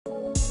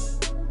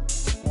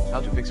How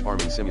to fix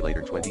Farming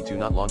Simulator 22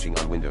 not launching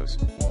on Windows.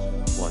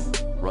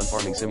 1. Run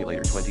Farming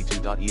Simulator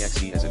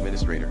 22.exe as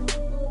administrator.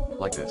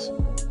 Like this.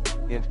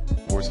 Int,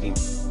 for Steam.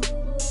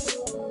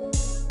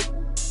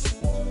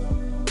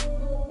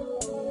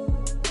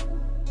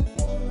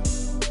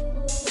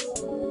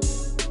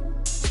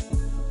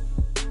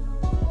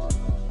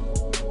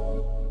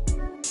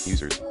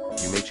 Users,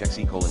 you may check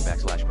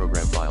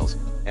C:\program files,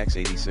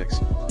 x86,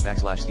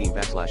 /Steam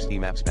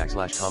apps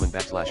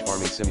 /common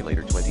Farming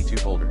Simulator 22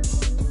 folder.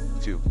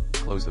 2.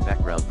 Close the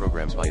background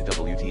programs via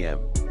WTM.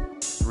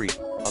 3.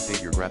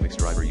 Update your graphics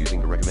driver using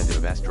the recommended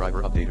Avast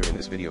driver updater in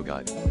this video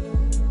guide.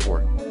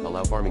 4.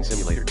 Allow Farming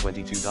Simulator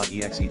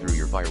 22.exe through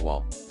your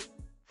firewall.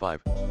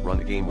 5. Run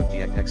the game with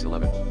DirectX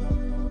 11.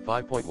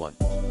 5.1.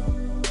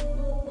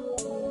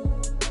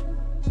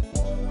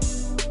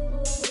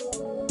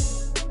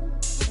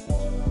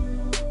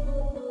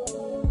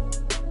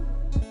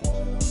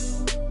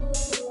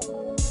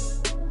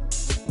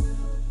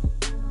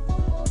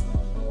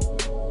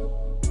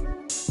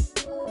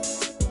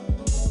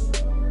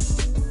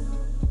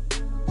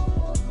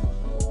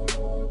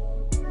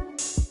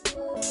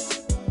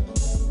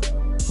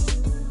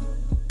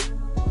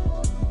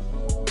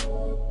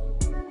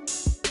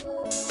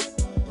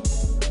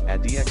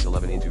 Add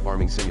DX11 into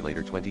Farming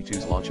Simulator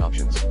 22's launch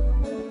options.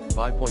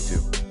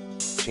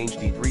 5.2. Change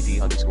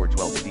D3D_12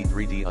 to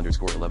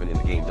D3D_11 in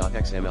the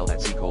game.xml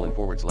at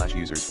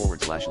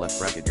C:\users/left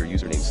bracket your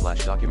username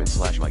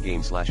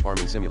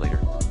 /documents/mygame/farming simulator.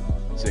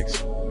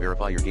 6.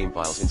 Verify your game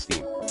files in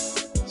Steam.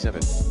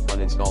 7.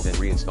 Uninstall then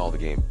reinstall the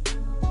game.